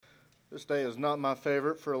This day is not my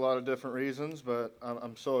favorite for a lot of different reasons, but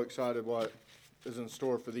I'm so excited what is in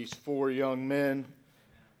store for these four young men.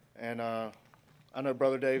 And I know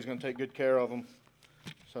Brother Dave's going to take good care of them,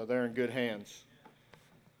 so they're in good hands.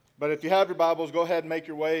 But if you have your Bibles, go ahead and make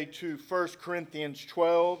your way to 1 Corinthians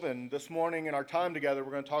 12. And this morning in our time together,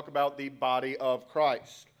 we're going to talk about the body of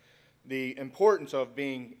Christ, the importance of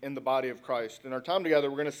being in the body of Christ. In our time together,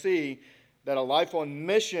 we're going to see that a life on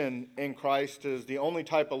mission in Christ is the only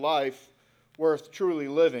type of life worth truly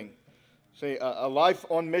living. See, a life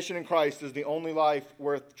on mission in Christ is the only life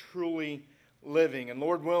worth truly living. And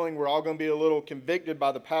Lord willing, we're all going to be a little convicted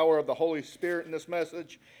by the power of the Holy Spirit in this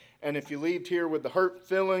message. And if you leave here with the hurt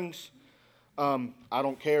feelings, I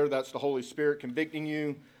don't care. That's the Holy Spirit convicting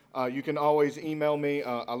you. You can always email me.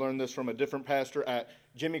 I learned this from a different pastor at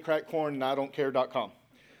jimmycrackcornandidon'tcare.com.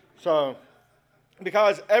 So,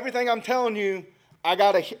 because everything I'm telling you, I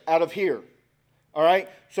got out of here. All right?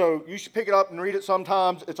 So you should pick it up and read it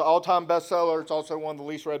sometimes. It's an all-time bestseller. It's also one of the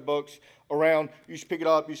least read books around. You should pick it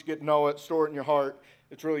up. You should get to know it. Store it in your heart.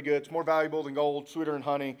 It's really good. It's more valuable than gold, sweeter than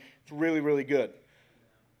honey. It's really, really good.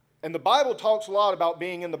 And the Bible talks a lot about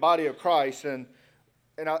being in the body of Christ. And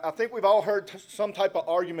I think we've all heard some type of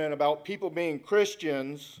argument about people being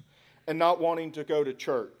Christians and not wanting to go to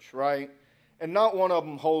church, right? And not one of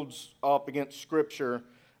them holds up against Scripture,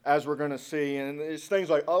 as we're going to see. And it's things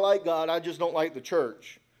like, I like God, I just don't like the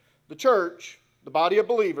church. The church, the body of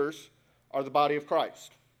believers, are the body of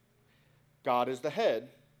Christ. God is the head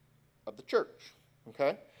of the church,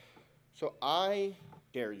 okay? So I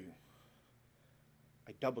dare you.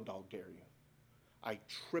 I double dog dare you. I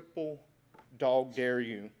triple dog dare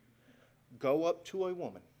you. Go up to a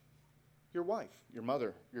woman, your wife, your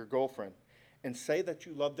mother, your girlfriend, and say that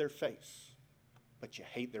you love their face, but you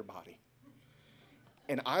hate their body.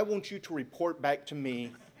 And I want you to report back to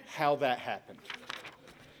me how that happened.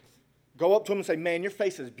 Go up to them and say, man, your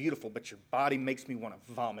face is beautiful, but your body makes me want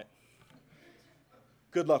to vomit.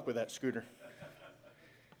 Good luck with that, Scooter.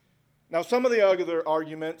 Now, some of the other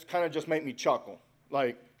arguments kind of just make me chuckle.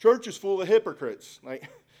 Like, church is full of hypocrites. Like,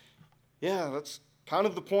 yeah, that's kind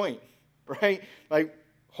of the point, right? Like,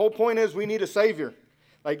 whole point is we need a Savior.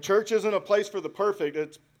 Like, church isn't a place for the perfect.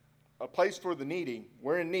 It's a place for the needy.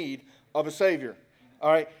 We're in need of a Savior.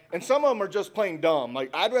 All right? And some of them are just plain dumb. Like,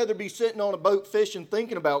 I'd rather be sitting on a boat fishing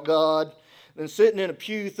thinking about God than sitting in a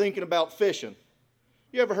pew thinking about fishing.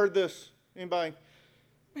 You ever heard this? Anybody?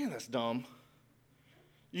 Man, that's dumb.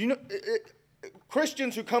 You know,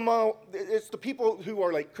 Christians who come out, it's the people who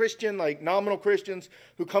are like Christian, like nominal Christians,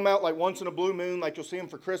 who come out like once in a blue moon, like you'll see them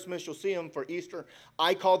for Christmas, you'll see them for Easter.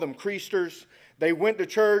 I call them creasters. They went to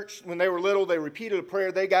church when they were little, they repeated a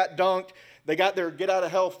prayer, they got dunked, they got their get out of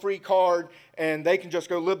hell free card, and they can just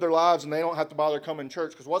go live their lives and they don't have to bother coming to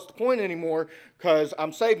church. Because what's the point anymore? Because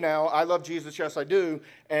I'm saved now, I love Jesus, yes I do,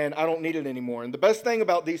 and I don't need it anymore. And the best thing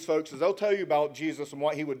about these folks is they'll tell you about Jesus and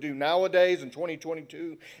what he would do nowadays in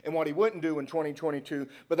 2022 and what he wouldn't do in 2022,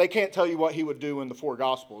 but they can't tell you what he would do in the four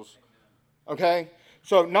Gospels. Okay?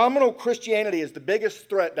 So nominal Christianity is the biggest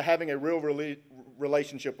threat to having a real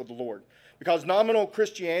relationship with the Lord. Because nominal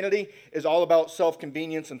Christianity is all about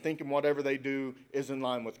self-convenience and thinking whatever they do is in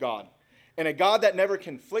line with God. And a God that never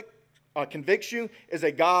convicts you is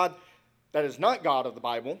a God that is not God of the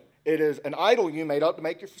Bible. It is an idol you made up to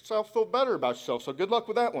make yourself feel better about yourself. So good luck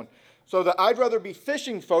with that one. So the I'd rather be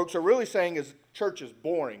fishing folks are really saying is church is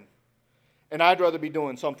boring. And I'd rather be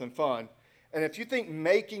doing something fun. And if you think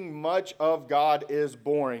making much of God is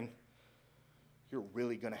boring, you're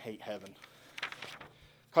really going to hate heaven.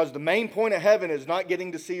 Because the main point of heaven is not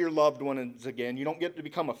getting to see your loved ones again. You don't get to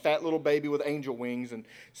become a fat little baby with angel wings and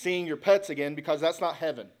seeing your pets again, because that's not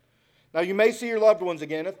heaven. Now, you may see your loved ones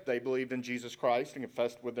again if they believed in Jesus Christ and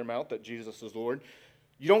confessed with their mouth that Jesus is Lord.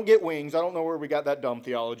 You don't get wings. I don't know where we got that dumb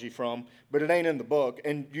theology from, but it ain't in the book.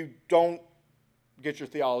 And you don't get your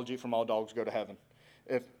theology from all dogs go to heaven.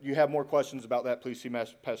 If you have more questions about that, please see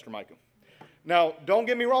Pastor Micah. Now, don't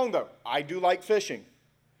get me wrong, though. I do like fishing.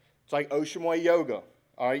 It's like ocean way yoga.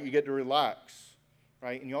 All right, you get to relax,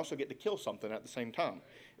 right? And you also get to kill something at the same time.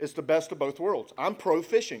 It's the best of both worlds. I'm pro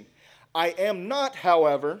fishing. I am not,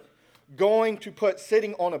 however, going to put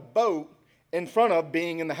sitting on a boat in front of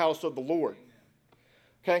being in the house of the Lord.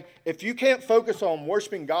 Okay? If you can't focus on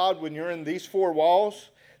worshiping God when you're in these four walls,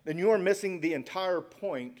 then you are missing the entire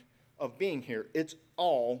point of being here. It's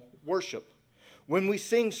all worship. When we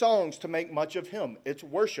sing songs to make much of Him, it's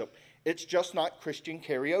worship. It's just not Christian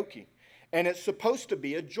karaoke. And it's supposed to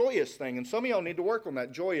be a joyous thing. And some of y'all need to work on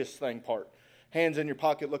that joyous thing part. Hands in your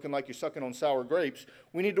pocket looking like you're sucking on sour grapes.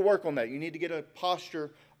 We need to work on that. You need to get a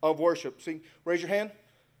posture of worship. See, raise your hand.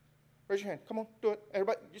 Raise your hand. Come on, do it.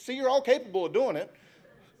 Everybody, you see, you're all capable of doing it.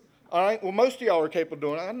 All right? Well, most of y'all are capable of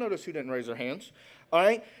doing it. I noticed who didn't raise their hands. All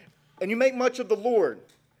right? And you make much of the Lord.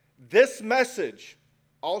 This message,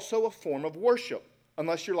 also a form of worship,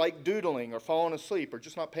 unless you're like doodling or falling asleep or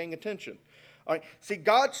just not paying attention. All right? See,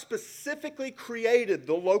 God specifically created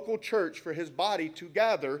the local church for his body to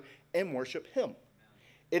gather and worship him.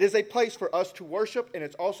 It is a place for us to worship, and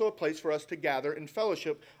it's also a place for us to gather in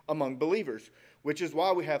fellowship among believers, which is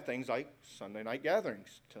why we have things like Sunday night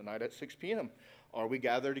gatherings, tonight at 6 p.m., or we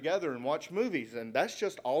gather together and watch movies, and that's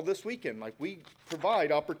just all this weekend. Like, we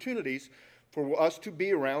provide opportunities for us to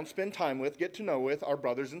be around, spend time with, get to know with our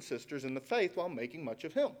brothers and sisters in the faith while making much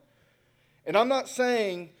of him. And I'm not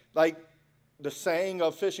saying, like, the saying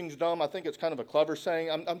of fishing's dumb. I think it's kind of a clever saying.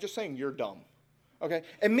 I'm just saying you're dumb. Okay?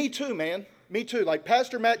 And me too, man. Me too. Like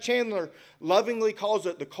Pastor Matt Chandler lovingly calls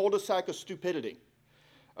it the cul-de-sac of stupidity.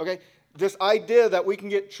 Okay? This idea that we can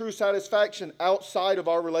get true satisfaction outside of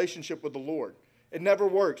our relationship with the Lord. It never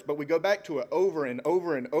works, but we go back to it over and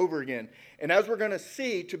over and over again. And as we're going to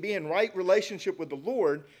see, to be in right relationship with the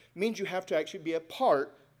Lord means you have to actually be a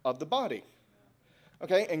part of the body.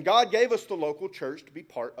 Okay? And God gave us the local church to be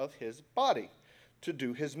part of his body, to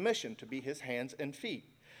do his mission, to be his hands and feet.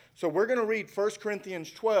 So we're going to read 1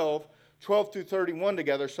 Corinthians 12 through 31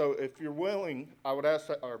 together. So if you're willing, I would ask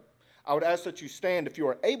that you stand if you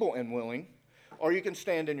are able and willing, or you can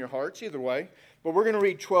stand in your hearts, either way. But we're going to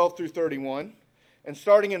read 12 through 31. And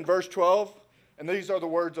starting in verse 12, and these are the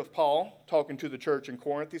words of Paul talking to the church in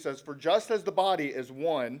Corinth. He says, "For just as the body is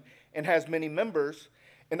one and has many members,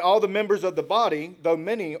 and all the members of the body, though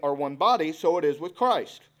many, are one body, so it is with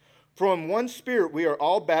Christ. From one Spirit we are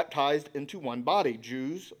all baptized into one body,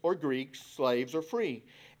 Jews or Greeks, slaves or free,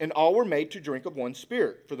 and all were made to drink of one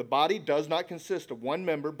Spirit. For the body does not consist of one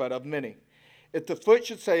member, but of many. If the foot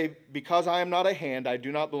should say, 'Because I am not a hand, I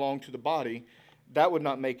do not belong to the body,' that would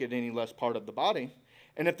not make it any less part of the body.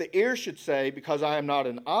 And if the ear should say, 'Because I am not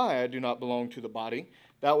an eye, I do not belong to the body,'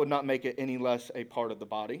 that would not make it any less a part of the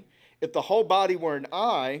body. If the whole body were an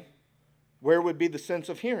eye, where would be the sense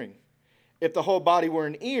of hearing? If the whole body were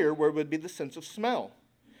an ear, where would be the sense of smell?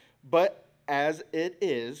 But as it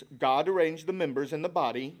is, God arranged the members in the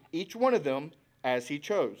body, each one of them as he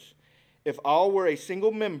chose. If all were a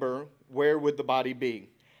single member, where would the body be?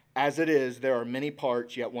 As it is, there are many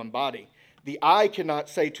parts, yet one body. The eye cannot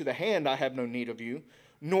say to the hand, 'I have no need of you,'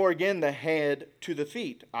 nor again the head to the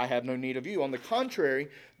feet, 'I have no need of you.' On the contrary,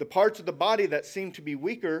 the parts of the body that seem to be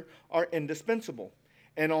weaker are indispensable.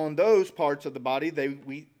 And on those parts of the body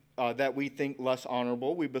that we think less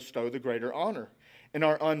honorable, we bestow the greater honor. And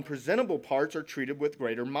our unpresentable parts are treated with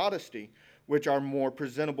greater modesty, which our more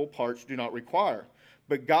presentable parts do not require.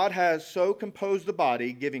 But God has so composed the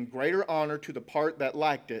body, giving greater honor to the part that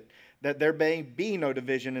lacked it, that there may be no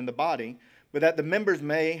division in the body, but that the members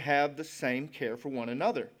may have the same care for one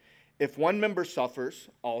another. If one member suffers,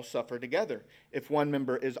 all suffer together. If one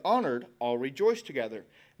member is honored, all rejoice together.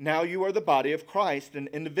 Now you are the body of Christ and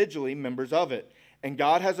individually members of it. And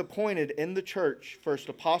God has appointed in the church first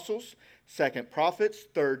apostles, second prophets,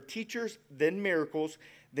 third teachers, then miracles,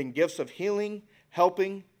 then gifts of healing,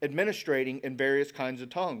 helping, administrating in various kinds of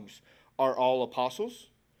tongues. Are all apostles?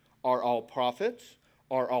 Are all prophets?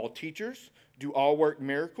 Are all teachers? Do all work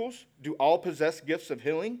miracles? Do all possess gifts of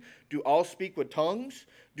healing? Do all speak with tongues?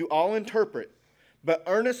 Do all interpret? But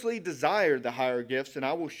earnestly desire the higher gifts, and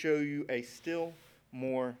I will show you a still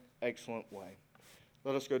more excellent way."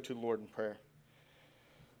 Let us go to the Lord in prayer.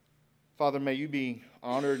 Father, may you be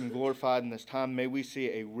honored and glorified in this time. May we see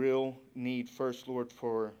a real need first, Lord,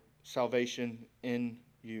 for salvation in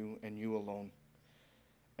you and you alone.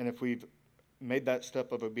 And if we've made that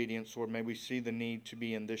step of obedience, Lord, may we see the need to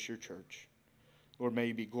be in this your church. Lord, may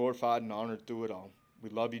you be glorified and honored through it all.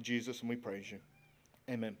 We love you, Jesus, and we praise you.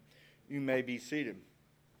 Amen. You may be seated.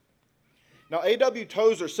 Now, A.W.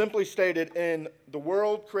 Tozer simply stated, in the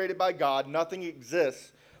world created by God, nothing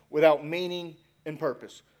exists without meaning and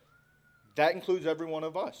purpose. That includes every one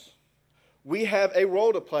of us. We have a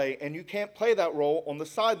role to play, and you can't play that role on the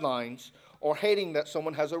sidelines or hating that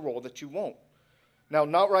someone has a role that you won't. Now,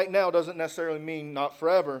 not right now doesn't necessarily mean not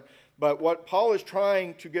forever, but what Paul is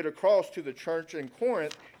trying to get across to the church in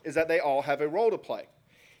Corinth is that they all have a role to play.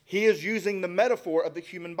 He is using the metaphor of the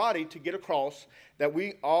human body to get across that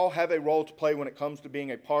we all have a role to play when it comes to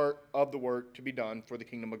being a part of the work to be done for the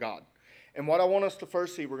kingdom of God. And what I want us to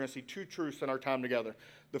first see, we're going to see two truths in our time together.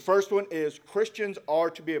 The first one is Christians are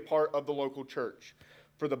to be a part of the local church.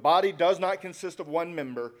 For the body does not consist of one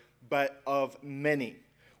member, but of many.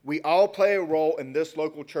 We all play a role in this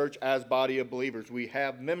local church as body of believers. We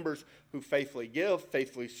have members who faithfully give,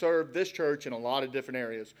 faithfully serve this church in a lot of different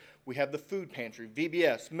areas. We have the food pantry,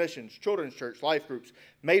 VBS, missions, children's church, life groups,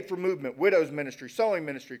 Made for Movement, widows ministry, sewing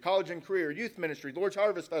ministry, college and career, youth ministry, Lord's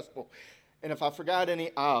Harvest Festival. And if I forgot any,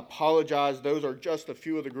 I apologize. Those are just a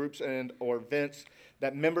few of the groups and or events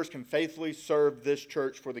that members can faithfully serve this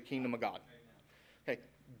church for the kingdom of God. Okay,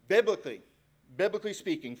 biblically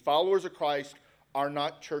speaking, followers of Christ are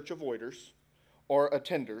not church avoiders or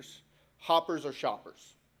attenders, hoppers or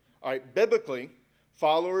shoppers. All right, biblically,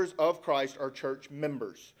 followers of Christ are church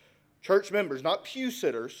members. Church members, not pew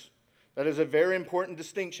sitters. That is a very important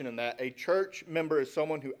distinction in that. A church member is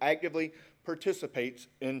someone who actively participates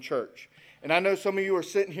in church. And I know some of you are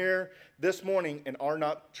sitting here this morning and are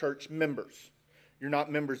not church members. You're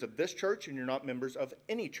not members of this church and you're not members of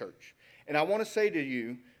any church. And I want to say to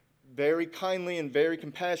you, very kindly and very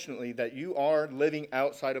compassionately, that you are living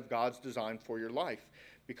outside of God's design for your life,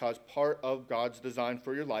 because part of God's design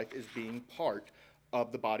for your life is being part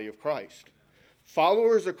of the body of Christ.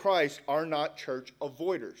 Followers of Christ are not church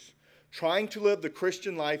avoiders. Trying to live the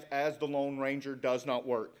Christian life as the Lone Ranger does not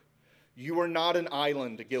work. You are not an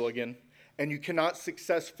island, Gilligan, and you cannot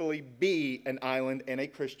successfully be an island and a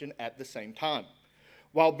Christian at the same time.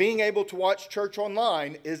 While being able to watch church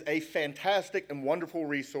online is a fantastic and wonderful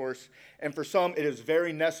resource, and for some it is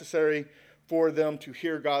very necessary for them to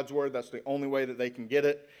hear God's word. That's the only way that they can get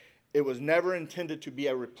it. It was never intended to be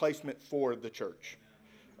a replacement for the church.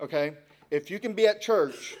 Okay? If you can be at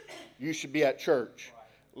church, you should be at church.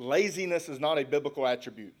 Laziness is not a biblical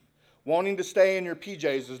attribute. Wanting to stay in your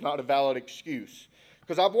PJs is not a valid excuse.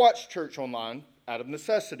 Because I've watched church online out of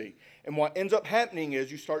necessity. And what ends up happening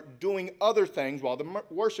is you start doing other things while the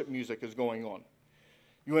worship music is going on.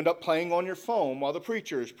 You end up playing on your phone while the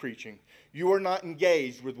preacher is preaching. You are not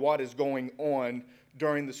engaged with what is going on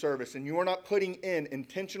during the service. And you are not putting in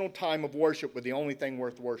intentional time of worship with the only thing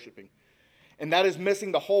worth worshiping. And that is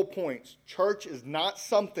missing the whole point. Church is not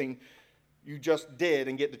something you just did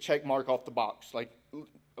and get the check mark off the box. Like,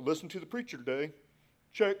 listen to the preacher today.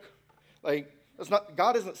 Check. Like, that's not,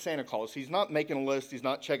 God isn't Santa Claus. He's not making a list. He's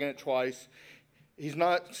not checking it twice. He's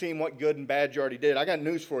not seeing what good and bad you already did. I got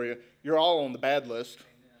news for you. You're all on the bad list.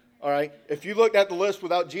 All right? If you looked at the list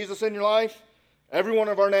without Jesus in your life, every one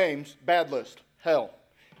of our names, bad list, hell.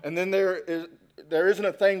 And then there isn't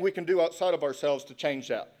a thing we can do outside of ourselves to change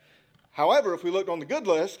that. However, if we looked on the good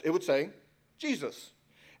list, it would say Jesus.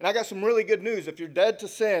 And I got some really good news. If you're dead to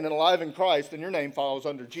sin and alive in Christ, then your name follows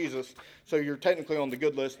under Jesus. So you're technically on the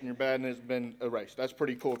good list and your bad has been erased. That's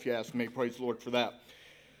pretty cool if you ask me. Praise the Lord for that.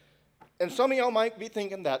 And some of y'all might be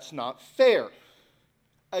thinking that's not fair.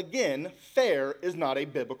 Again, fair is not a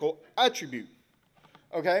biblical attribute.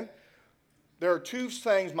 Okay? There are two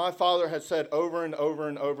things my father has said over and over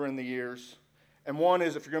and over in the years. And one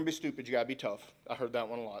is, if you're going to be stupid, you got to be tough. I heard that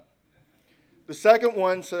one a lot. The second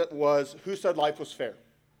one was, who said life was fair?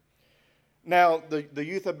 Now, the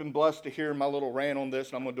youth have been blessed to hear my little rant on this,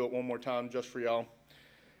 and I'm going to do it one more time just for y'all.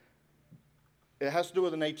 It has to do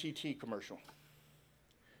with an AT&T commercial.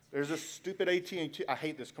 There's this stupid AT&T. I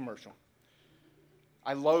hate this commercial.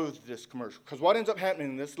 I loathe this commercial. Because what ends up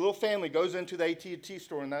happening, this little family goes into the AT&T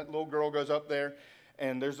store, and that little girl goes up there,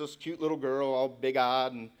 and there's this cute little girl, all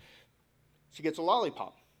big-eyed, and she gets a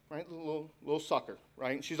lollipop, right? A little sucker,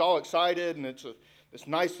 right? And she's all excited, and it's this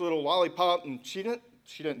nice little lollipop, and she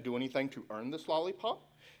didn't do anything to earn this lollipop.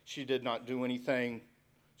 She did not do anything.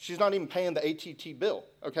 She's not even paying the AT&T bill,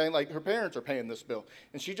 okay? Like, her parents are paying this bill.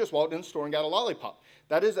 And she just walked in the store and got a lollipop.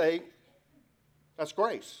 That's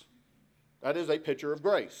grace. That is a picture of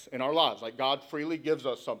grace in our lives. Like, God freely gives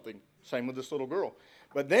us something. Same with this little girl.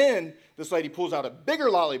 But then this lady pulls out a bigger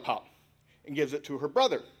lollipop and gives it to her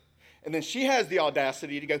brother. And then she has the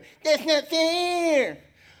audacity to go, that's not fair.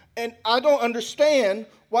 And I don't understand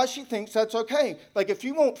why she thinks that's okay. Like, if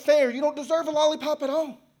you want fair, you don't deserve a lollipop at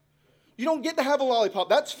all. You don't get to have a lollipop.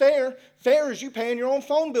 That's fair. Fair is you paying your own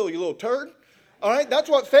phone bill, you little turd. All right? That's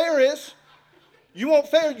what fair is. You want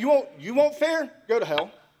fair? You want fair? Go to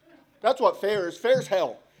hell. That's what fair is. Fair is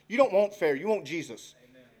hell. You don't want fair. You want Jesus.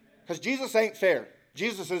 Because Jesus ain't fair.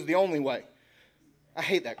 Jesus is the only way. I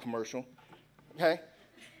hate that commercial. Okay?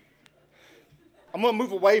 I'm going to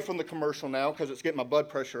move away from the commercial now because it's getting my blood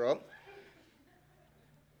pressure up.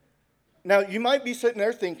 Now, you might be sitting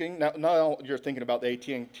there thinking, now not you're thinking about the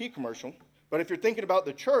AT&T commercial, but if you're thinking about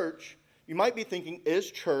the church, you might be thinking,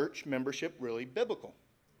 is church membership really biblical?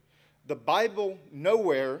 The Bible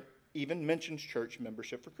nowhere even mentions church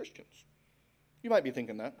membership for Christians. You might be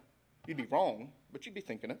thinking that. You'd be wrong, but you'd be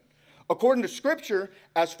thinking it. According to Scripture,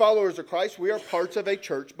 as followers of Christ, we are parts of a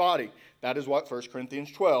church body. That is what 1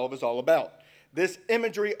 Corinthians 12 is all about. This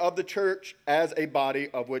imagery of the church as a body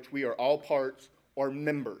of which we are all parts or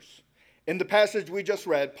members. In the passage we just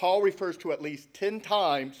read, Paul refers to at least 10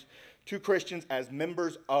 times to Christians as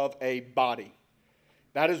members of a body.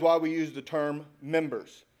 That is why we use the term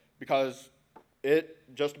members, because it,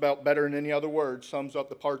 just about better than any other word, sums up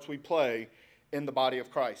the parts we play in the body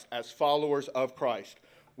of Christ as followers of Christ.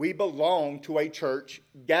 We belong to a church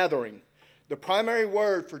gathering. The primary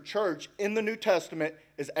word for church in the New Testament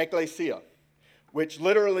is ecclesia, which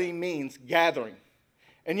literally means gathering.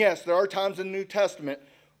 And yes, there are times in the New Testament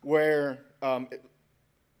where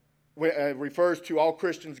it refers to all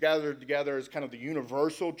Christians gathered together as kind of the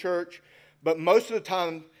universal church. But most of the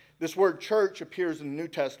time, this word church appears in the New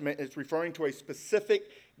Testament. It's referring to a specific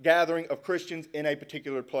gathering of Christians in a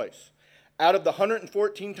particular place. Out of the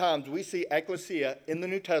 114 times we see ecclesia in the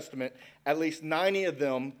New Testament, at least 90 of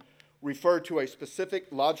them refer to a specific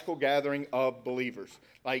logical gathering of believers.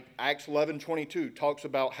 Like Acts 11:22 talks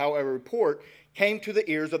about how a report came to the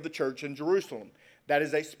ears of the church in Jerusalem. That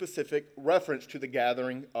is a specific reference to the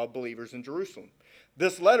gathering of believers in Jerusalem.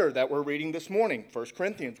 This letter that we're reading this morning, 1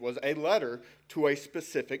 Corinthians, was a letter to a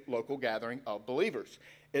specific local gathering of believers.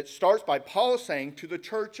 It starts by Paul saying to the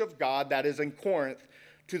church of God that is in Corinth,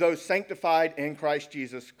 to those sanctified in Christ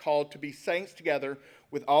Jesus, called to be saints together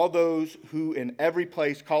with all those who in every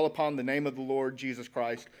place call upon the name of the Lord Jesus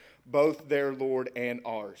Christ, both their Lord and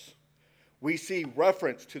ours. We see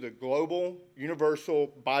reference to the global, universal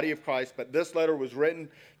body of Christ, but this letter was written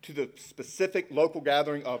to the specific local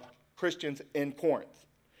gathering of Christians in Corinth.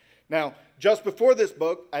 Now, just before this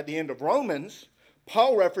book, at the end of Romans,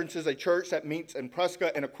 Paul references a church that meets in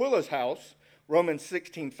Prisca and Aquila's house. Romans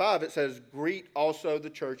 16:5, it says, greet also the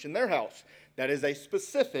church in their house. That is a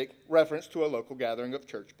specific reference to a local gathering of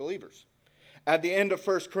church believers. At the end of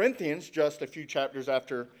 1 Corinthians, just a few chapters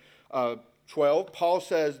after 12, Paul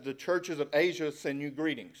says, the churches of Asia send you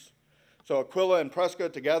greetings. So Aquila and Prisca,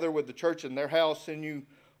 together with the church in their house, send you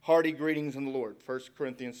hearty greetings in the Lord. 1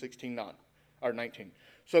 Corinthians 19.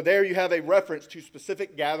 So there you have a reference to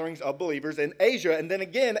specific gatherings of believers in Asia, and then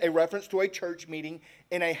again a reference to a church meeting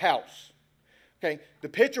in a house. Okay, the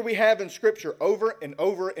picture we have in Scripture over and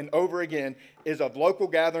over and over again is of local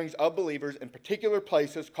gatherings of believers in particular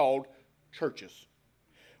places called churches.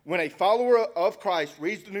 When a follower of Christ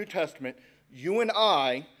reads the New Testament, you and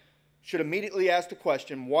I should immediately ask the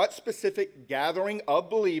question, what specific gathering of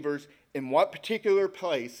believers in what particular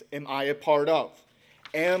place am I a part of?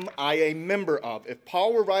 Am I a member of? If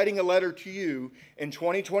Paul were writing a letter to you in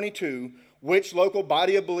 2022, which local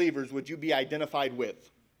body of believers would you be identified with?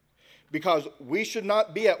 Because we should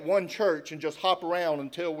not be at one church and just hop around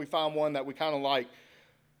until we find one that we kind of like.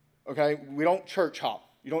 Okay? We don't church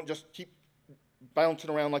hop. You don't just keep bouncing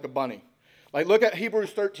around like a bunny. Like, look at Hebrews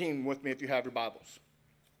 13 with me if you have your Bibles.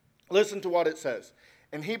 Listen to what it says.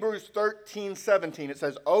 In Hebrews 13:17, it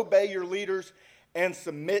says, obey your leaders and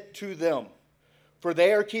submit to them, for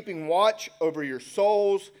they are keeping watch over your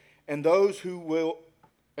souls and those who will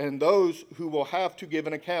have to give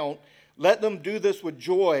an account. Let them do this with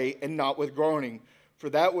joy and not with groaning, for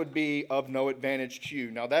that would be of no advantage to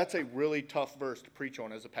you. Now, that's a really tough verse to preach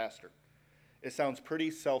on as a pastor. It sounds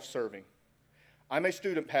pretty self-serving. I'm a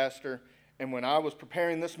student pastor, and when I was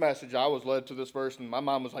preparing this message, I was led to this verse, and my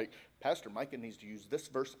mom was like, Pastor Micah needs to use this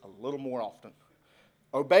verse a little more often.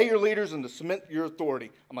 Obey your leaders and to submit your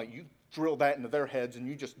authority. I'm like, you drill that into their heads, and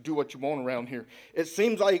you just do what you want around here. It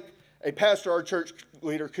seems like a pastor or church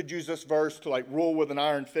leader could use this verse to like rule with an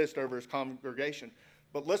iron fist over his congregation.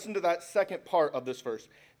 But listen to that second part of this verse.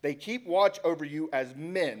 They keep watch over you as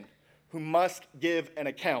men who must give an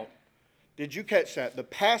account. Did you catch that? The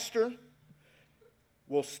pastor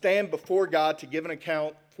will stand before God to give an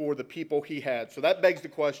account for the people he had. So that begs the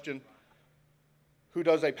question, who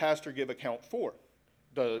does a pastor give account for?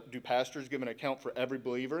 Do pastors give an account for every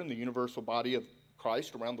believer in the universal body of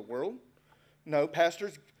Christ around the world? No,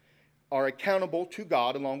 pastors are accountable to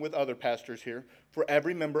God, along with other pastors here, for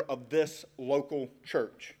every member of this local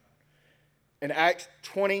church. In Acts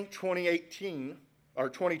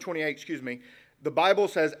 20:28, the Bible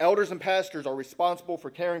says elders and pastors are responsible for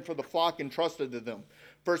caring for the flock entrusted to them.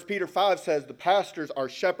 1 Peter 5 says the pastors are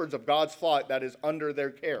shepherds of God's flock that is under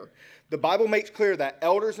their care. The Bible makes clear that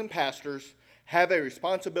elders and pastors have a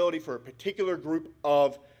responsibility for a particular group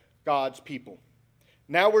of God's people.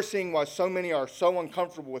 Now we're seeing why so many are so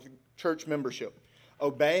uncomfortable with church membership.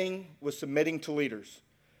 Obeying was submitting to leaders.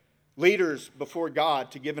 Leaders before God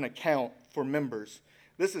to give an account for members.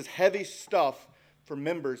 This is heavy stuff for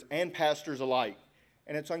members and pastors alike,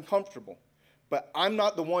 and it's uncomfortable. but I'm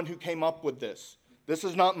not the one who came up with this. This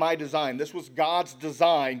is not my design. This was God's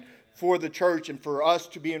design for the church and for us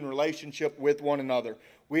to be in relationship with one another.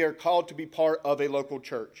 We are called to be part of a local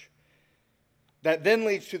church. That then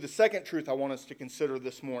leads to the second truth I want us to consider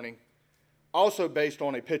this morning, also based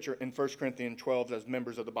on a picture in 1 Corinthians 12 as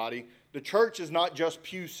members of the body. The church is not just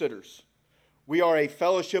pew sitters. We are a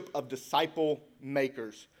fellowship of disciple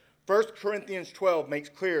makers. 1 Corinthians 12 makes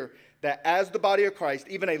clear that as the body of Christ,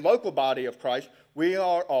 even a local body of Christ, we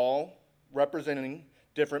are all representing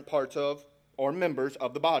different parts of or members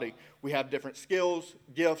of the body. We have different skills,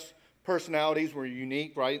 gifts, personalities. We're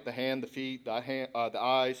unique, right? The hand, the feet, the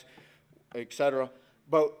eyes, etc.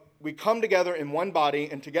 But we come together in one body,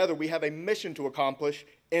 and together we have a mission to accomplish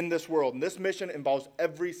in this world. And this mission involves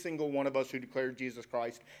every single one of us who declare Jesus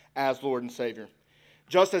Christ as Lord and Savior.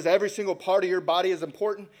 Just as every single part of your body is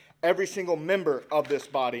important, every single member of this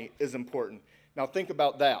body is important. Now think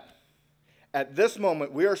about that. At this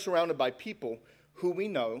moment, we are surrounded by people who we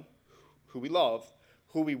know, who we love,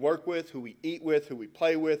 who we work with, who we eat with, who we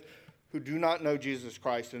play with, who do not know Jesus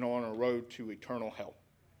Christ and are on a road to eternal hell.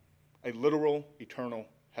 A literal eternal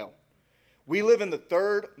hell. We live in the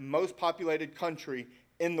third most populated country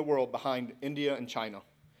in the world behind India and China.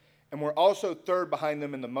 And we're also third behind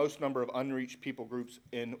them in the most number of unreached people groups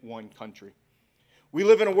in one country. We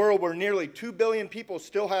live in a world where nearly 2 billion people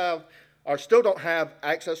still don't have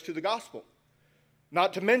access to the gospel.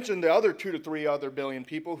 Not to mention the other 2 to 3 other billion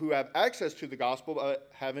people who have access to the gospel but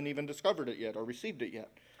haven't even discovered it yet or received it yet.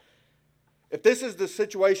 If this is the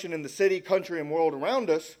situation in the city, country, and world around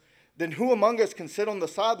us, then who among us can sit on the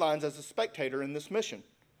sidelines as a spectator in this mission?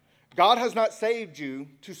 God has not saved you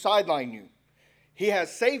to sideline you. He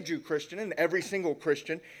has saved you, Christian, and every single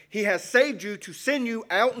Christian. He has saved you to send you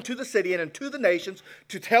out into the city and into the nations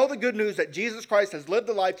to tell the good news that Jesus Christ has lived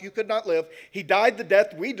the life you could not live. He died the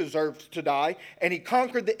death we deserved to die, and he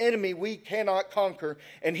conquered the enemy we cannot conquer.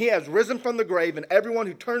 And he has risen from the grave, and everyone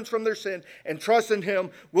who turns from their sin and trusts in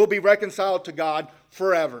him will be reconciled to God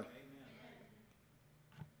forever.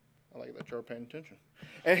 I like that you're paying attention.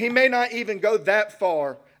 And he may not even go that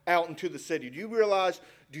far out into the city. Do you realize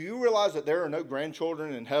that there are no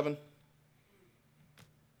grandchildren in heaven?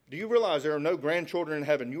 Do you realize there are no grandchildren in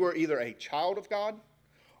heaven? You are either a child of God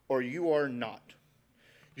or you are not.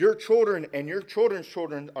 Your children and your children's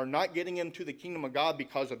children are not getting into the kingdom of God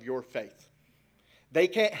because of your faith. They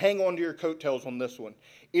can't hang on to your coattails on this one.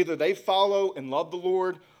 Either they follow and love the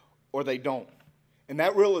Lord or they don't. And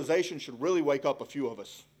that realization should really wake up a few of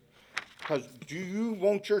us. Because do you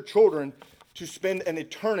want your children to spend an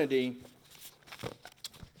eternity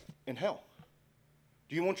in hell?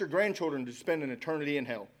 Do you want your grandchildren to spend an eternity in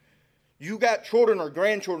hell? You got children or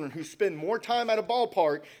grandchildren who spend more time at a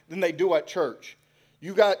ballpark than they do at church.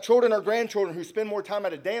 You got children or grandchildren who spend more time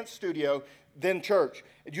at a dance studio than church.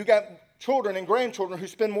 You got children and grandchildren who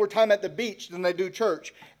spend more time at the beach than they do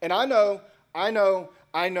church. And I know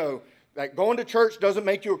that going to church doesn't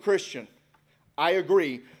make you a Christian. I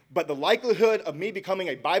agree. But the likelihood of me becoming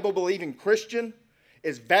a Bible-believing Christian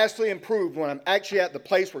is vastly improved when I'm actually at the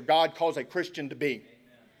place where God calls a Christian to be. Amen.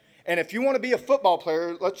 And if you want to be a football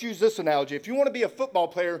player, let's use this analogy. If you want to be a football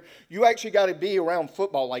player, you actually got to be around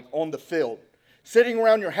football, like on the field. Sitting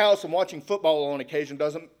around your house and watching football on occasion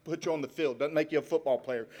doesn't put you on the field, doesn't make you a football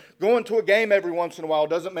player. Going to a game every once in a while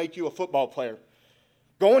doesn't make you a football player.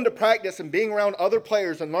 Going to practice and being around other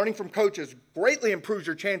players and learning from coaches greatly improves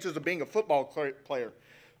your chances of being a football player.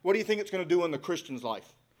 What do you think it's going to do in the Christian's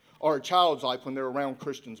life or a child's life when they're around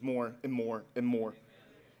Christians more and more and more?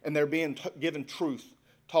 And they're being given truth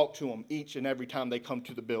taught to them each and every time they come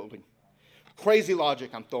to the building. Crazy logic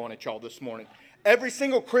I'm throwing at y'all this morning. Every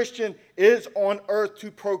single Christian is on earth to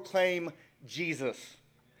proclaim Jesus.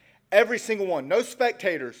 Every single one. No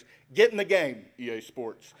spectators. Get in the game, EA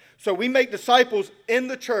Sports. So we make disciples in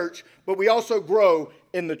the church, but we also grow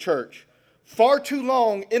in the church. Far too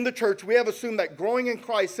long in the church, we have assumed that growing in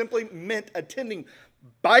Christ simply meant attending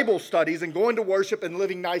Bible studies and going to worship and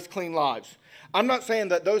living nice, clean lives. I'm not saying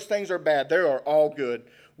that those things are bad. They are all good.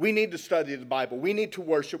 We need to study the Bible. We need to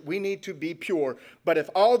worship. We need to be pure. But if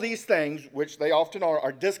all these things, which they often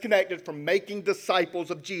are disconnected from making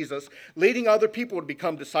disciples of Jesus, leading other people to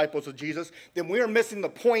become disciples of Jesus, then we are missing the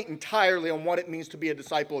point entirely on what it means to be a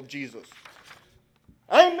disciple of Jesus.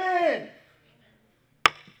 Amen.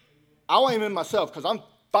 I'll aim in myself because I'm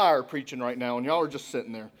fire preaching right now and y'all are just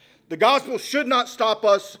sitting there. The gospel should not stop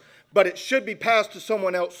us, but it should be passed to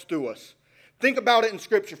someone else through us. Think about it in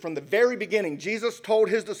Scripture. From the very beginning, Jesus told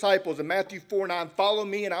his disciples in Matthew 4:9, follow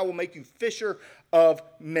me and I will make you fisher of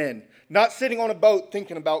men. Not sitting on a boat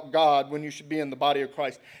thinking about God when you should be in the body of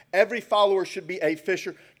Christ. Every follower should be a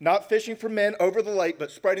fisher, not fishing for men over the lake,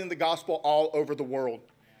 but spreading the gospel all over the world.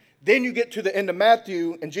 Then you get to the end of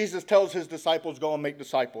Matthew, and Jesus tells his disciples, go and make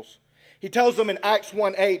disciples. He tells them in Acts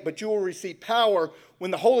 1:8, but you will receive power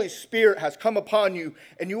when the Holy Spirit has come upon you,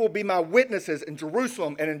 and you will be my witnesses in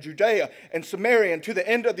Jerusalem and in Judea and Samaria and to the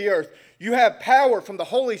end of the earth. You have power from the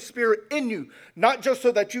Holy Spirit in you, not just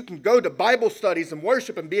so that you can go to Bible studies and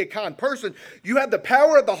worship and be a kind person. You have the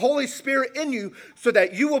power of the Holy Spirit in you so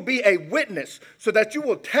that you will be a witness, so that you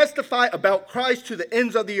will testify about Christ to the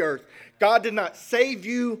ends of the earth. God did not save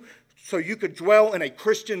you so you could dwell in a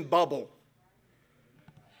Christian bubble.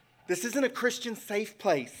 This isn't a Christian safe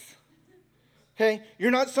place. Okay?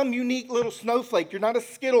 You're not some unique little snowflake. You're not a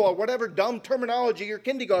Skittle or whatever dumb terminology your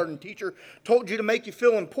kindergarten teacher told you to make you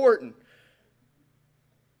feel important.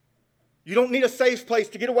 You don't need a safe place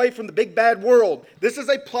to get away from the big bad world. This is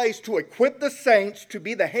a place to equip the saints to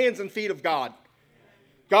be the hands and feet of God.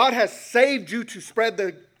 God has saved you to spread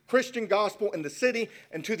the Christian gospel in the city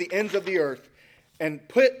and to the ends of the earth. And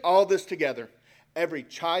put all this together. Every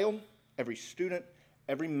child, every student,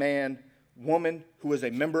 every man, woman who is a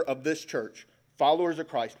member of this church, followers of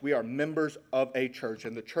Christ, we are members of a church.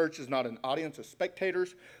 And the church is not an audience of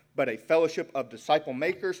spectators, but a fellowship of disciple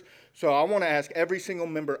makers. So I want to ask every single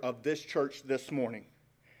member of this church this morning,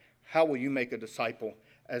 how will you make a disciple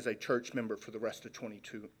as a church member for the rest of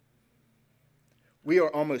 22? We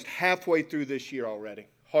are almost halfway through this year already.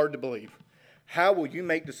 Hard to believe. How will you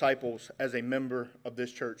make disciples as a member of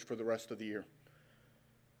this church for the rest of the year?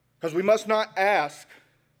 Because we must not ask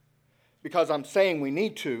because I'm saying we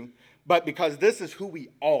need to, but because this is who we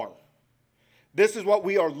are. This is what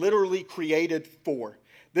we are literally created for.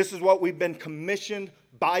 This is what we've been commissioned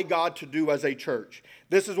by God to do as a church.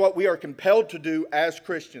 This is what we are compelled to do as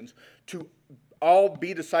Christians, to all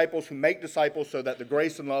be disciples who make disciples so that the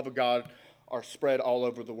grace and love of God are spread all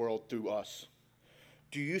over the world through us.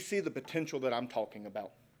 Do you see the potential that I'm talking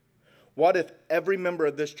about? What if every member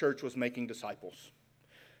of this church was making disciples?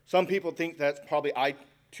 Some people think that's probably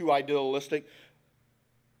too idealistic.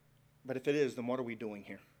 But if it is, then what are we doing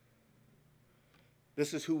here?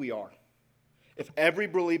 This is who we are. If every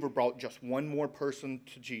believer brought just one more person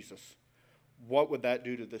to Jesus, what would that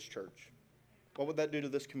do to this church? What would that do to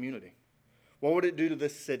this community? What would it do to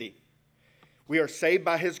this city? We are saved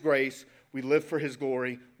by His grace. We live for His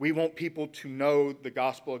glory. We want people to know the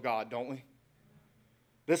gospel of God, don't we?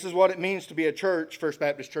 This is what it means to be a church, First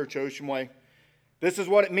Baptist Church Ocean Way. This is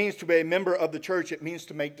what it means to be a member of the church. It means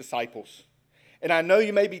to make disciples. And I know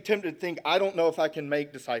you may be tempted to think, I don't know if I can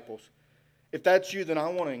make disciples. If that's you, then I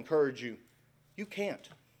want to encourage you. You can't.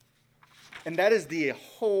 And that is the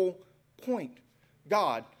whole point.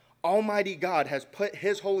 God, Almighty God, has put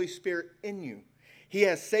His Holy Spirit in you. He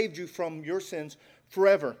has saved you from your sins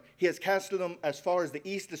forever. He has casted them as far as the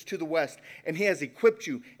east is to the west. And He has equipped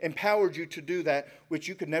you, empowered you to do that which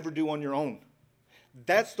you could never do on your own.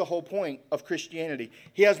 That's the whole point of Christianity.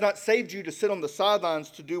 He has not saved you to sit on the sidelines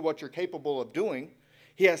to do what you're capable of doing.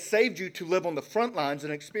 He has saved you to live on the front lines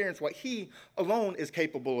and experience what He alone is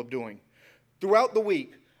capable of doing. Throughout the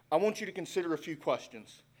week, I want you to consider a few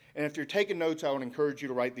questions. And if you're taking notes, I would encourage you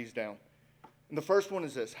to write these down. And the first one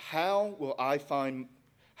is this: how will I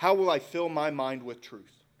fill my mind with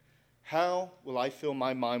truth? How will I fill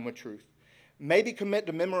my mind with truth? Maybe commit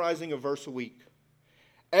to memorizing a verse a week.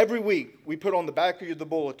 Every week, we put on the back of the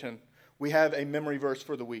bulletin, we have a memory verse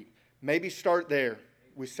for the week. Maybe start there.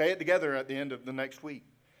 We say it together at the end of the next week.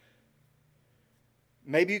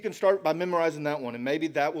 Maybe you can start by memorizing that one, and maybe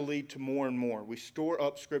that will lead to more and more. We store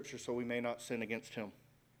up Scripture so we may not sin against Him.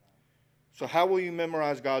 So how will you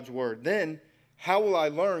memorize God's Word? Then, how will I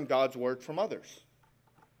learn God's Word from others?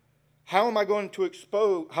 How are you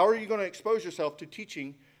going to expose yourself to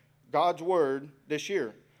teaching God's Word this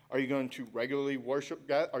year? Are you going to regularly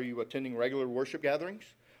worship? Are you attending regular worship gatherings?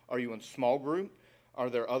 Are you in small group? Are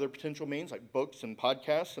there other potential means like books and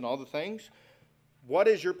podcasts and all the things? What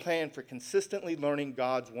is your plan for consistently learning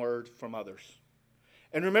God's Word from others?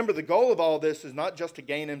 And remember, the goal of all this is not just to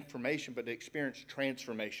gain information, but to experience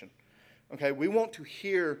transformation. Okay, we want to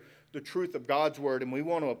hear the truth of God's Word, and we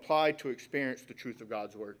want to apply to experience the truth of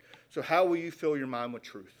God's Word. So how will you fill your mind with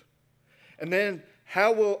truth? And then,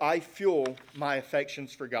 how will I fuel my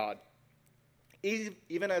affections for God?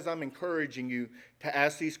 Even as I'm encouraging you to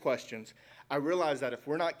ask these questions, I realize that if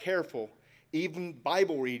we're not careful, even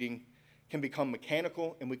Bible reading can become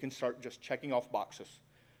mechanical and we can start just checking off boxes.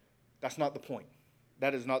 That's not the point.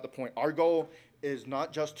 That is not the point. Our goal is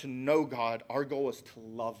not just to know God. Our goal is to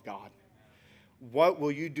love God. What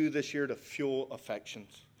will you do this year to fuel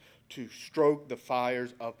affections, to stoke the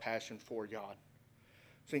fires of passion for God?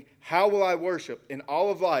 See, how will I worship? In all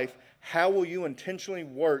of life, how will you intentionally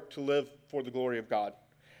work to live for the glory of God?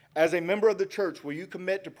 As a member of the church, will you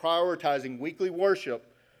commit to prioritizing weekly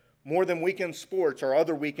worship more than weekend sports or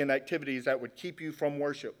other weekend activities that would keep you from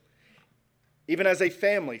worship? Even as a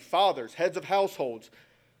family, fathers, heads of households,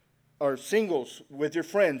 or singles with your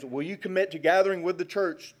friends, will you commit to gathering with the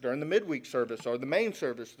church during the midweek service or the main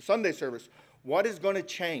service, the Sunday service? What is going to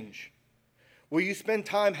change? Will you spend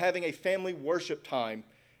time having a family worship time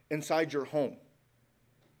inside your home?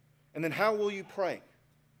 And then how will you pray?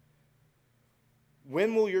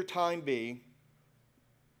 When will your time be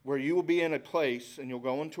where you will be in a place and you'll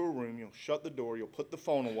go into a room, you'll shut the door, you'll put the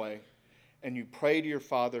phone away, and you pray to your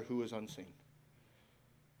Father who is unseen?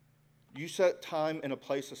 You set time and a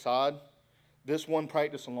place aside, this one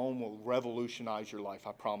practice alone will revolutionize your life,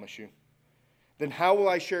 I promise you. Then how will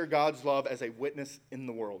I share God's love as a witness in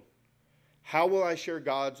the world? How will I share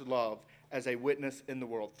God's love as a witness in the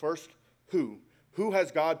world? First, who? Who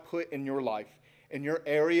has God put in your life, in your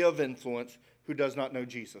area of influence, who does not know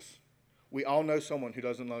Jesus? We all know someone who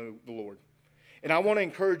doesn't know the Lord. And I want to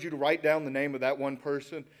encourage you to write down the name of that one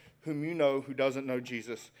person whom you know who doesn't know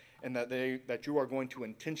Jesus, and that you are going to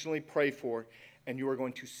intentionally pray for, and you are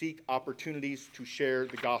going to seek opportunities to share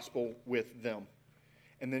the gospel with them.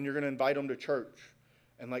 And then you're going to invite them to church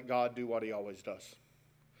and let God do what he always does.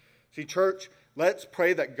 See, church, let's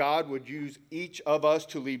pray that God would use each of us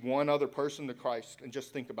to lead one other person to Christ. And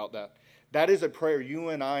just think about that. That is a prayer you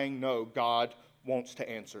and I know God wants to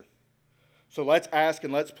answer. So let's ask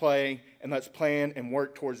and let's pray and let's plan and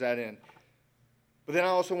work towards that end. But then I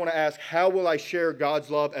also want to ask, how will I share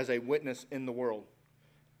God's love as a witness in the world?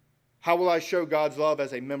 How will I show God's love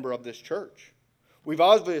as a member of this church? We've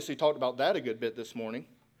obviously talked about that a good bit this morning.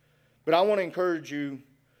 But I want to encourage you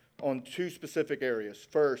on two specific areas.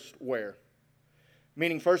 First, where?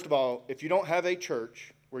 Meaning, first of all, if you don't have a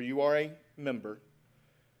church where you are a member,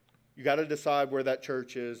 you got to decide where that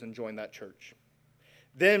church is and join that church.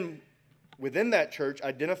 Then, within that church,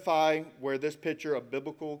 identify where this picture of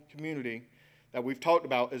biblical community that we've talked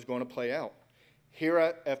about is going to play out. Here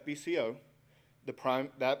at FBCO,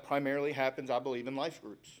 that primarily happens, I believe, in life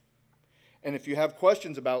groups. And if you have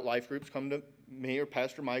questions about life groups, come to me or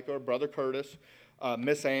Pastor Micah or Brother Curtis,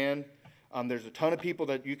 Miss Ann. There's a ton of people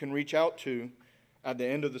that you can reach out to at the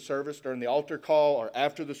end of the service, during the altar call, or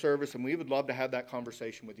after the service, and we would love to have that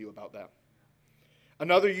conversation with you about that.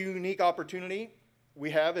 Another unique opportunity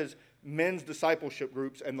we have is men's discipleship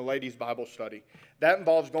groups and the ladies' Bible study. That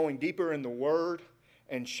involves going deeper in the Word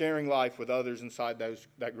and sharing life with others inside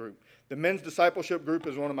that group. The men's discipleship group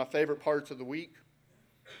is one of my favorite parts of the week.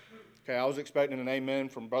 Okay, I was expecting an amen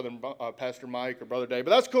from Pastor Mike or Brother Dave,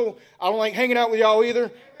 but that's cool. I don't like hanging out with y'all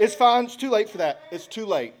either. It's fine. It's too late for that. It's too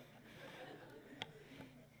late.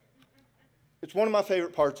 It's one of my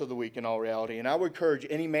favorite parts of the week in all reality, and I would encourage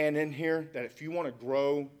any man in here that if you want to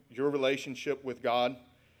grow your relationship with God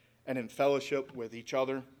and in fellowship with each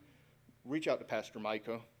other, reach out to Pastor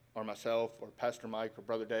Micah or myself or Pastor Mike or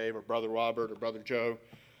Brother Dave or Brother Robert or Brother Joe.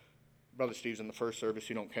 Brother Steve's in the first service.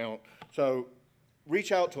 You don't count. So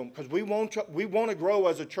reach out to him, because we want to grow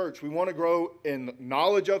as a church. We want to grow in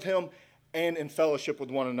knowledge of him and in fellowship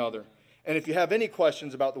with one another. And if you have any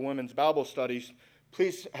questions about the women's Bible studies,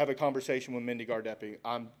 please have a conversation with Mindy Gardepi.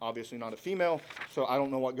 I'm obviously not a female, so I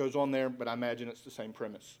don't know what goes on there, but I imagine it's the same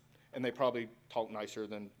premise. And they probably talk nicer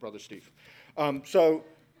than Brother Steve. So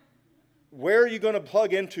where are you going to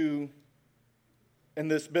plug into in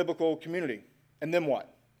this biblical community? And then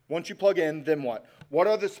what? Once you plug in, then what? What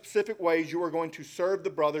are the specific ways you are going to serve the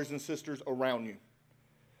brothers and sisters around you?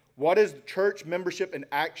 What is church membership in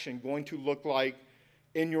action going to look like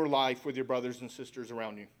in your life with your brothers and sisters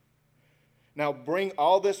around you? Now, bring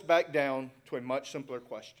all this back down to a much simpler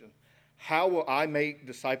question. How will I make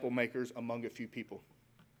disciple makers among a few people?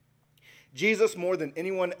 Jesus, more than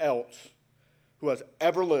anyone else who has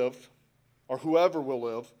ever lived or whoever will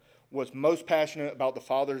live, was most passionate about the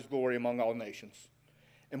Father's glory among all nations.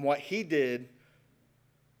 And what he did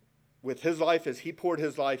with his life is he poured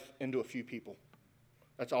his life into a few people.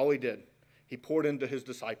 That's all he did. He poured into his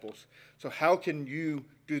disciples. So how can you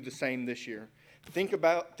do the same this year?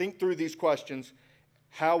 Think through these questions.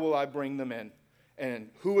 How will I bring them in? And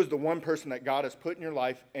who is the one person that God has put in your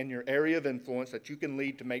life and your area of influence that you can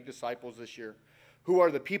lead to make disciples this year? Who are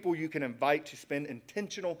the people you can invite to spend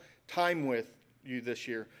intentional time with you this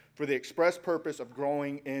year for the express purpose of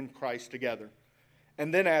growing in Christ together?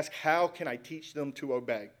 And then ask, how can I teach them to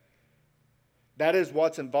obey? That is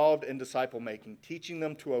what's involved in disciple making, teaching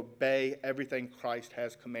them to obey everything Christ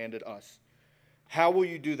has commanded us. How will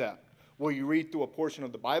you do that? Will you read through a portion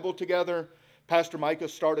of the Bible together? Pastor Micah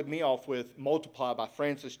started me off with Multiply by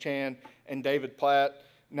Francis Chan and David Platt.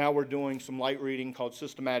 Now we're doing some light reading called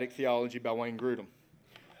Systematic Theology by Wayne Grudem.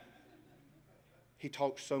 He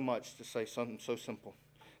talks so much to say something so simple.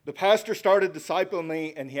 The pastor started discipling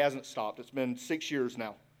me, and he hasn't stopped. It's been 6 years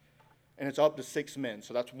now, and it's up to 6 men,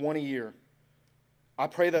 so that's 1 a year. I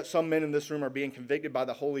pray that some men in this room are being convicted by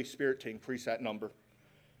the Holy Spirit to increase that number.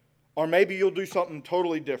 Or maybe you'll do something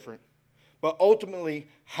totally different. But ultimately,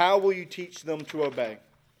 how will you teach them to obey?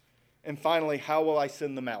 And finally, how will I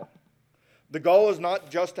send them out? The goal is not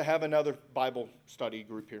just to have another Bible study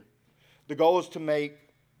group here. The goal is to make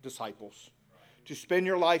disciples, to spend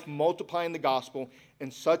your life multiplying the gospel in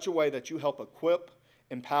such a way that you help equip,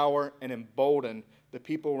 empower, and embolden the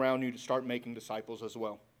people around you to start making disciples as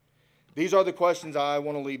well. These are the questions I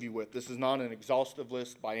want to leave you with. This is not an exhaustive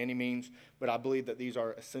list by any means, but I believe that these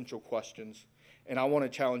are essential questions. And I want to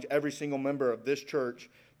challenge every single member of this church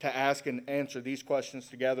to ask and answer these questions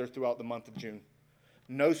together throughout the month of June.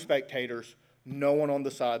 No spectators, no one on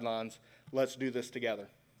the sidelines. Let's do this together.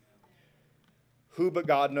 Who but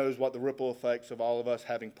God knows what the ripple effects of all of us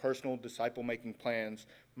having personal disciple-making plans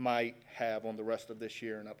might have on the rest of this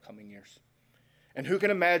year and upcoming years. And who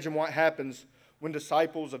can imagine what happens when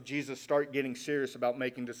disciples of Jesus start getting serious about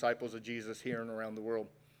making disciples of Jesus here and around the world.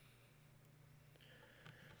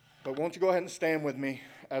 But won't you go ahead and stand with me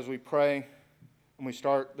as we pray and we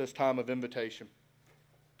start this time of invitation.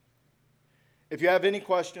 If you have any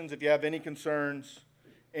questions, if you have any concerns,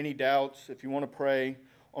 any doubts, if you want to pray,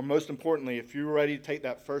 or most importantly, if you're ready to take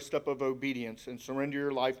that first step of obedience and surrender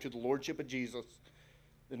your life to the Lordship of Jesus,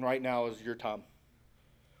 then right now is your time.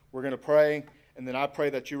 We're going to pray, and then I pray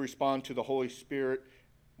that you respond to the Holy Spirit,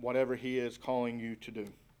 whatever He is calling you to do.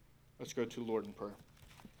 Let's go to the Lord in prayer.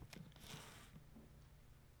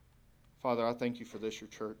 Father, I thank you for this, your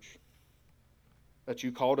church, that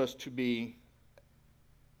you called us to be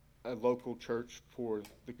a local church for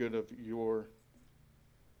the good of you,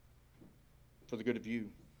 for the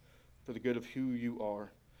good of who you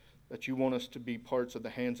are, that you want us to be parts of the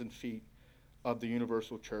hands and feet of the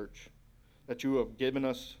universal church, that you have given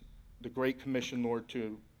us the Great Commission, Lord,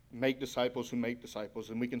 to make disciples who make disciples,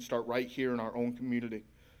 and we can start right here in our own community.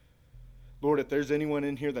 Lord, if there's anyone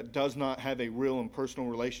in here that does not have a real and personal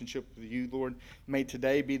relationship with you, Lord, may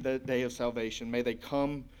today be the day of salvation. May they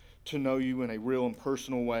come to know you in a real and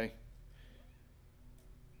personal way.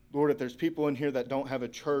 Lord, if there's people in here that don't have a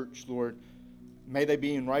church, Lord, may they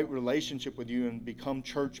be in right relationship with you and become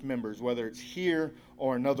church members, whether it's here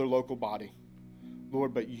or another local body.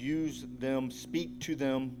 Lord, but use them, speak to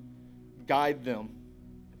them, guide them.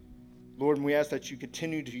 Lord, and we ask that you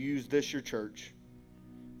continue to use this, your church,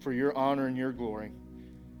 for your honor and your glory.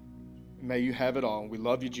 May you have it all. We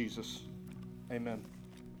love you, Jesus. Amen.